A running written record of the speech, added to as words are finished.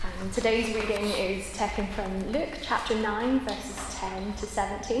And today's reading is taken from Luke chapter 9, verses 10 to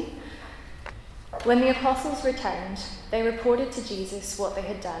 17. When the apostles returned, they reported to Jesus what they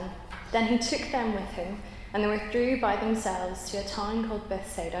had done. Then he took them with him, and they withdrew by themselves to a town called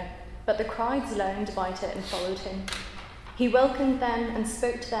Bethsaida. But the crowds learned about it and followed him. He welcomed them and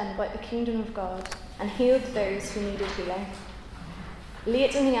spoke to them about the kingdom of God, and healed those who needed healing.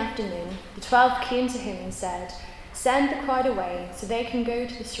 Late in the afternoon, the 12 came to him and said, "Send the crowd away so they can go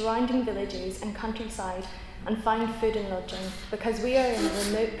to the surrounding villages and countryside and find food and lodging, because we are in a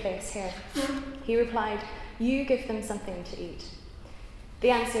remote place here." He replied, "You give them something to eat."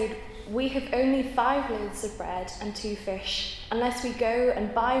 They answered, "We have only 5 loaves of bread and 2 fish, unless we go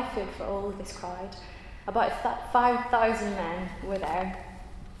and buy food for all of this crowd." About 5,000 men were there.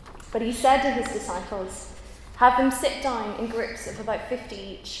 But he said to his disciples, "Have them sit down in groups of about 50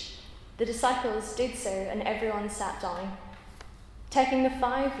 each." The disciples did so, and everyone sat down. Taking the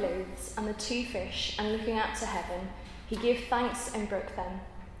 5 loaves and the 2 fish, and looking up to heaven, he gave thanks and broke them.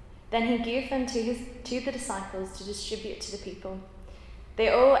 Then he gave them to the disciples to distribute to the people. They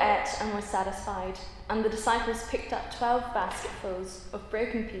all ate and were satisfied, and the disciples picked up 12 basketfuls of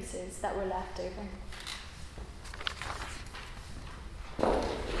broken pieces that were left over.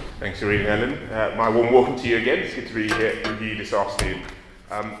 Thanks for reading, Ellen. My warm welcome to you again. It's good to be here with you this afternoon.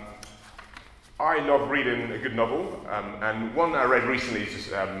 I love reading a good novel, and one I read recently is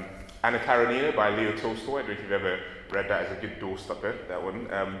just Anna Karenina by Leo Tolstoy. I don't know if you've ever read that. It's a good doorstopper, that one.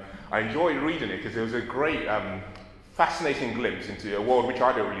 I enjoyed reading it because it was a great, fascinating glimpse into a world which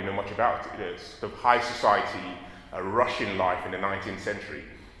I don't really know much about. It's sort of high society, Russian life in the 19th century.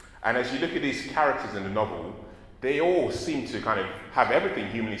 And as you look at these characters in the novel, they all seem to kind of have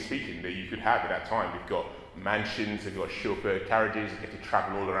everything, humanly speaking, that you could have at that time. They've got mansions, they've got chauffeur carriages, they get to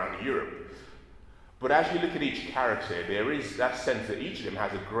travel all around Europe. But as you look at each character, there is that sense that each of them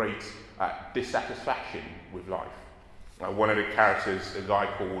has a great dissatisfaction with life. One of the characters, a guy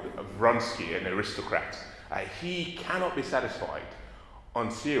called Vronsky, an aristocrat, he cannot be satisfied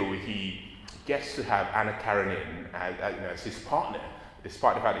until he gets to have Anna Karenina as his partner,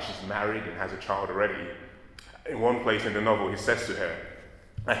 despite the fact that she's married and has a child already. In one place in the novel, he says to her,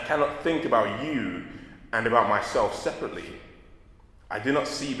 "I cannot think about you and about myself separately. I do not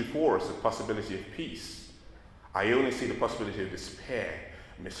see before us the possibility of peace. I only see the possibility of despair,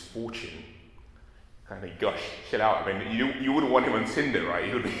 misfortune." Kind of, gosh, chill out. I mean, you wouldn't want him on Tinder, right?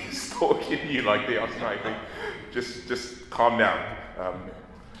 He would be stalking you like the last night. Just calm down.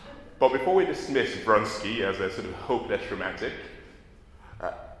 But before we dismiss Vronsky as a sort of hopeless romantic,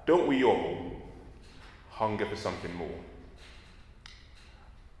 don't we all hunger for something more?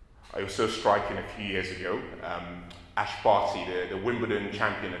 It was so striking a few years ago. Ash Barty, the Wimbledon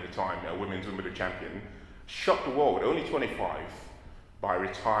champion at the time, women's Wimbledon champion, shocked the world, only 25, by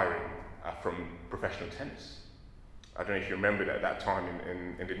retiring from professional tennis. I don't know if you remember that at that time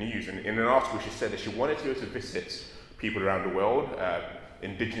in the news. And in an article, she said that she wanted to go to visit people around the world,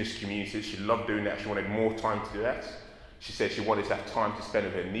 indigenous communities. She loved doing that. She wanted more time to do that. She said she wanted to have time to spend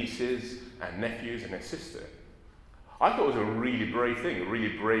with her nieces and nephews and her sister. I thought it was a really brave thing, a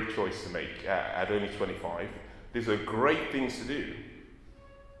really brave choice to make at only 25. These are great things to do.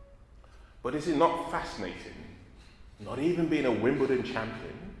 But is it not fascinating? Not even being a Wimbledon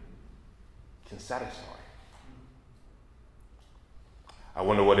champion can satisfy. I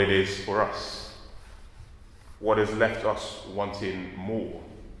wonder what it is for us. What has left us wanting more?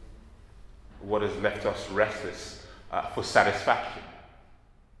 What has left us restless for satisfaction?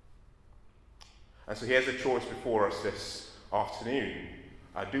 And so here's a choice before us this afternoon.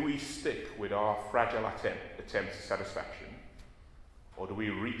 Do we stick with our fragile attempts at satisfaction, or do we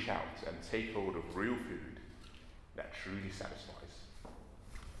reach out and take hold of real food that truly satisfies?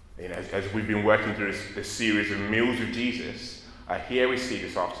 As we've been working through this series of meals with Jesus, here we see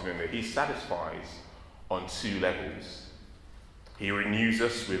this afternoon that he satisfies on 2 levels. He renews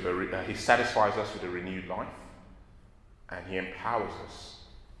us he satisfies us with a renewed life, and he empowers us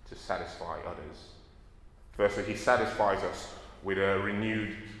to satisfy others. Firstly, he satisfies us with a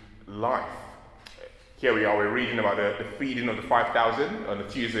renewed life. Here we are, we're reading about the feeding of the 5,000 on a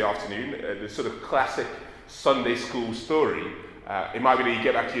Tuesday afternoon, the sort of classic Sunday school story. It might be that you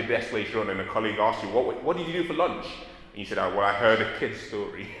get back to your desk later on and a colleague asks you, what did you do for lunch? And you said, "Oh, well, I heard a kid's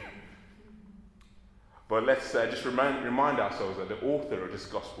story." But let's just remind ourselves that the author of this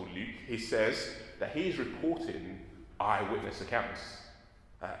gospel, Luke, he says that he's reporting eyewitness accounts.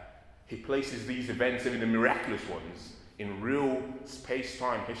 He places these events, even the miraculous ones, in real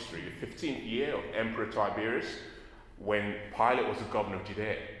space-time history, the 15th year of Emperor Tiberius, when Pilate was the governor of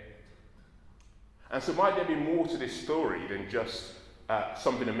Judea. And so might there be more to this story than just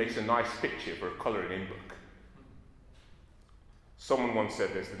something that makes a nice picture for a colouring in book. Someone once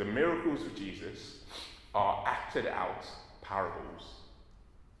said this, that the miracles of Jesus are acted out parables.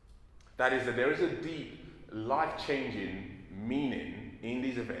 That is, that there is a deep, life-changing meaning in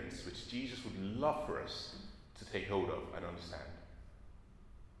these events which Jesus would love for us to take hold of and understand.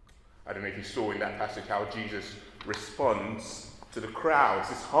 I don't know if you saw in that passage how Jesus responds to the crowds.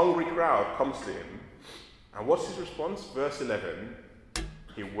 This hungry crowd comes to him. And what's his response? Verse 11,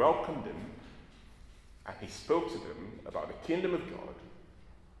 he welcomed them and he spoke to them about the kingdom of God,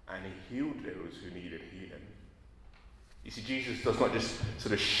 and he healed those who needed healing. You see, Jesus does not just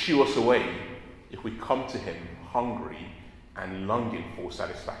sort of shoo us away if we come to him hungry and longing for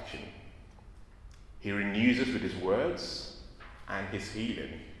satisfaction. He renews us with his words and his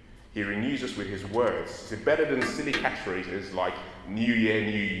healing. He renews us with his words. So better than silly catchphrases like New Year,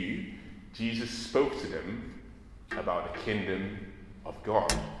 New You, Jesus spoke to them about the kingdom of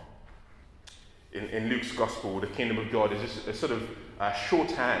God. In Luke's gospel, the kingdom of God is just a sort of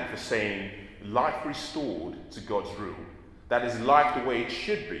shorthand for saying life restored to God's rule. That is life the way it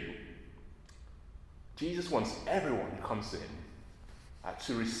should be. Jesus wants everyone who comes to him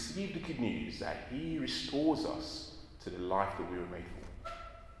to receive the good news that he restores us to the life that we were made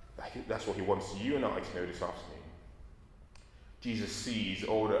for. I think that's what he wants you and I to know this afternoon. Jesus sees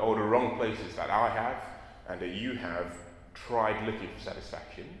all the wrong places that I have and that you have tried looking for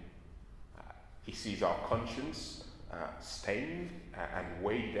satisfaction. He sees our conscience stained and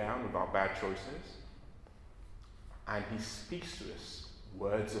weighed down with our bad choices. And he speaks to us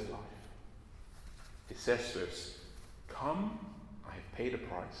words of life. He says to us, come, I have paid a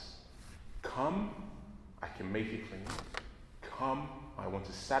price. Come, I can make you clean. Come, I want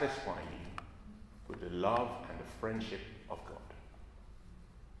to satisfy you with the love and the friendship of God.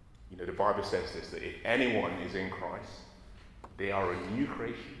 You know, the Bible says this, that if anyone is in Christ, they are a new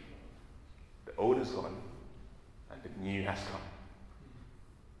creation. The old is gone, and the new has come.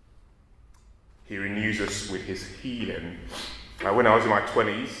 He renews us with his healing. When I was in my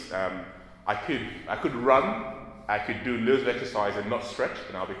 20s, I could run, I could do loads of exercise and not stretch,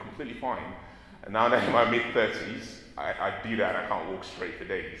 and I'll be completely fine. And now that I'm in my mid-30s, I do that and I can't walk straight for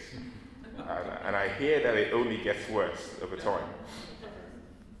days. And I hear that it only gets worse over time.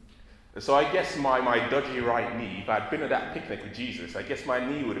 So I guess my dodgy right knee, if I'd been at that picnic with Jesus, I guess my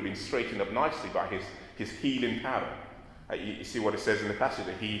knee would have been straightened up nicely by his healing power. You see what it says in the passage,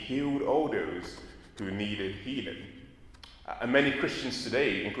 that he healed all those who needed healing. And many Christians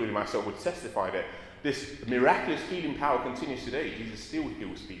today, including myself, would testify that this miraculous healing power continues today. Jesus still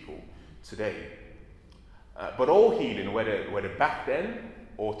heals people today. But all healing, whether back then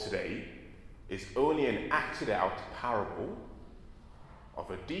or today, is only an acted out parable of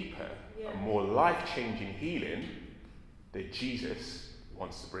a deeper and more life-changing healing that Jesus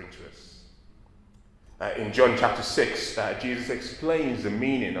wants to bring to us. In John chapter 6, Jesus explains the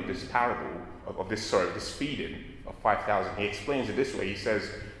meaning of this parable, of this feeding of 5,000. He explains it this way. He says,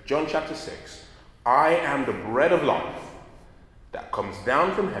 John chapter 6, I am the bread of life that comes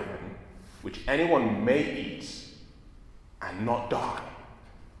down from heaven, which anyone may eat and not die.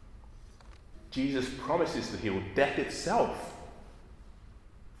 Jesus promises to heal death itself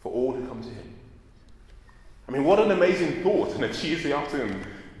for all who come to him. I mean, what an amazing thought on a Tuesday afternoon.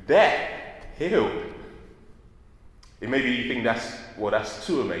 Death healed. It maybe you think that's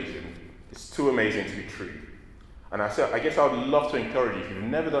too amazing. It's too amazing to be true. And I guess I would love to encourage you, if you've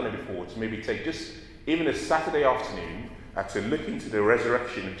never done it before, to maybe take just even a Saturday afternoon to look into the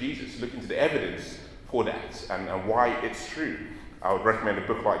resurrection of Jesus, look into the evidence for that and why it's true. I would recommend a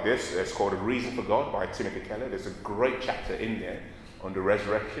book like this. It's called A Reason for God by Timothy Keller. There's a great chapter in there on the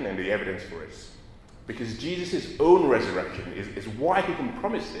resurrection and the evidence for it. Because Jesus' own resurrection is why he can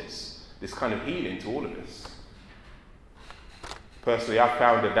promise this kind of healing to all of us. Personally, I've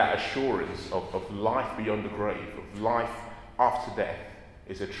found that assurance of life beyond the grave, of life after death,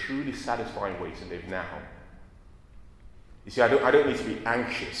 is a truly satisfying way to live now. You see, I don't need to be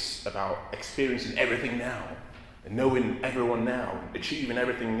anxious about experiencing everything now, and knowing everyone now, achieving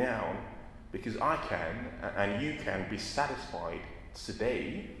everything now, because I can, and you can, be satisfied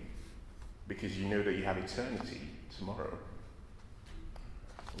today because you know that you have eternity tomorrow.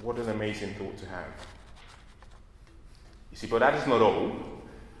 What an amazing thought to have. You see, but that is not all,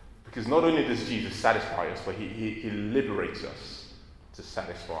 because not only does Jesus satisfy us, but he liberates us to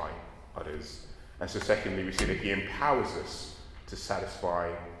satisfy others. And so secondly, we see that he empowers us to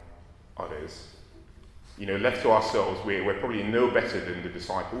satisfy others. You know, left to ourselves, we're probably no better than the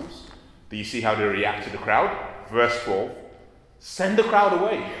disciples. Do you see how they react to the crowd? Verse 12, send the crowd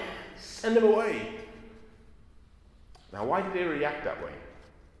away. Send them away. Now, why did they react that way?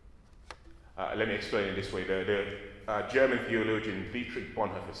 Let me explain it this way. The German theologian Dietrich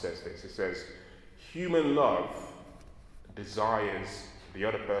Bonhoeffer says this. It says, human love desires the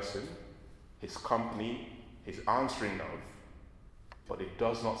other person, his company, his answering love, but it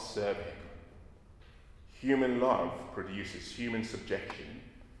does not serve him. Human love produces human subjection,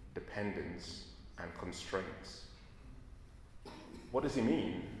 dependence, and constraints. What does he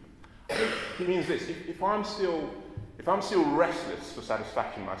mean? He means this: if I'm still restless for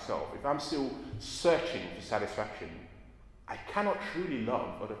satisfaction myself, if I'm still searching for satisfaction, I cannot truly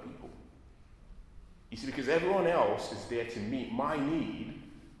love other people. You see, because everyone else is there to meet my need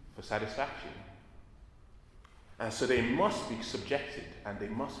for satisfaction. And so they must be subjected and they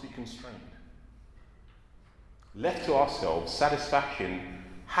must be constrained. Left to ourselves, satisfaction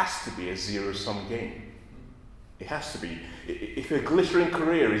has to be a zero-sum game. It has to be. If a glittering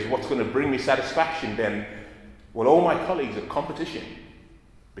career is what's going to bring me satisfaction, then, well, all my colleagues are competition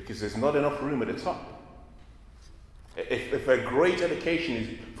because there's not enough room at the top. If a great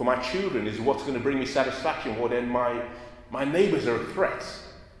education for my children is what's going to bring me satisfaction, well, then my neighbours are a threat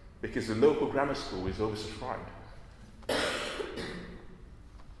because the local grammar school is oversubscribed.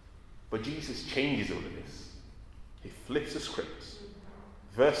 But Jesus changes all of this. He flips the script.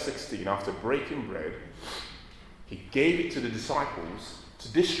 Verse 16, after breaking bread, he gave it to the disciples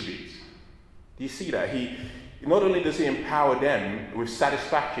to distribute. Do you see that? He not only does he empower them with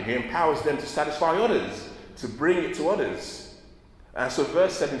satisfaction, he empowers them to satisfy others, to bring it to others. And so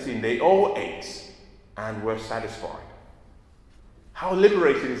verse 17, they all ate and were satisfied. How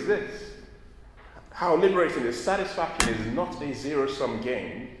liberating is this? How liberating is satisfaction is not a zero-sum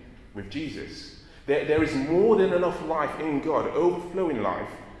game with Jesus. There is more than enough life in God, overflowing life,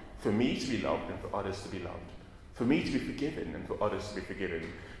 for me to be loved and for others to be loved. For me to be forgiven and for others to be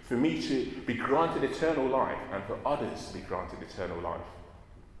forgiven. For me to be granted eternal life and for others to be granted eternal life.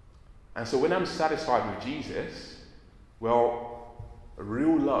 And so when I'm satisfied with Jesus, well,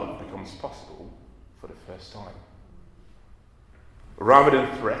 real love becomes possible for the first time. Rather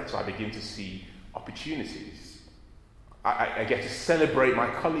than threats, I begin to see opportunities. I get to celebrate my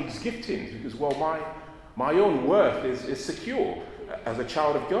colleagues' giftings because, well, my own worth is secure as a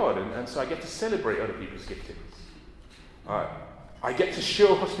child of God, and so I get to celebrate other people's giftings. I get to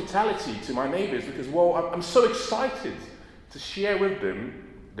show hospitality to my neighbours because, well, I'm so excited to share with them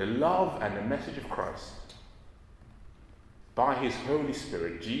the love and the message of Christ. By his Holy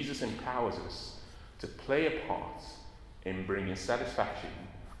Spirit, Jesus empowers us to play a part in bringing satisfaction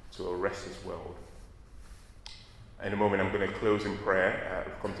to a restless world. In a moment, I'm going to close in prayer.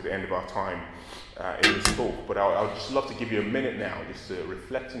 We've come to the end of our time in this talk, but I would just love to give you a minute now just to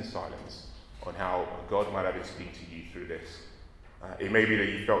reflect in silence on how God might have been speaking to you through this. It may be that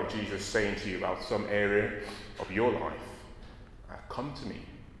you felt Jesus saying to you about some area of your life, come to me,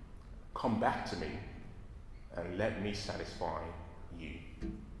 come back to me, and let me satisfy you.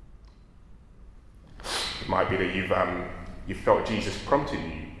 It might be that you've felt Jesus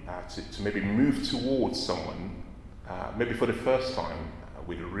prompting you to maybe move towards someone, maybe for the first time,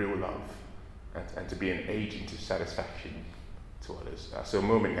 with a real love, and to be an agent of satisfaction to others. So a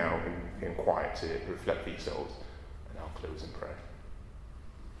moment now in quiet to reflect for yourselves, and I'll close in prayer.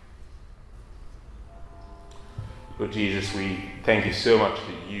 Lord Jesus, we thank you so much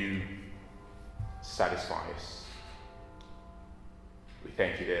that you satisfy us. We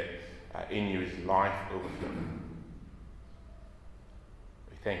thank you that in you is life overflowing.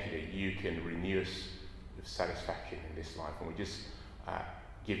 We thank you that you can renew us with satisfaction in this life. And we just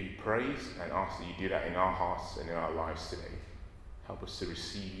give you praise and ask that you do that in our hearts and in our lives today. Help us to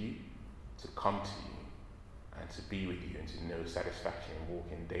receive you, to come to you, and to be with you, and to know satisfaction and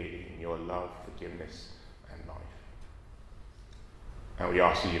walking daily in your love, forgiveness, and life. And we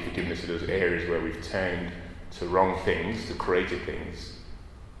ask you for forgiveness of those areas where we've turned to wrong things, to created things,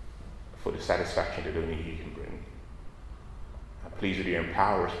 for the satisfaction that only you can bring. And please would you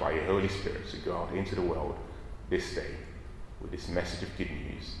empower us by your Holy Spirit to go out into the world this day with this message of good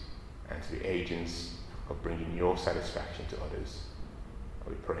news and to be agents of bringing your satisfaction to others.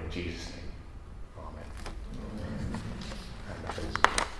 And we pray in Jesus' name.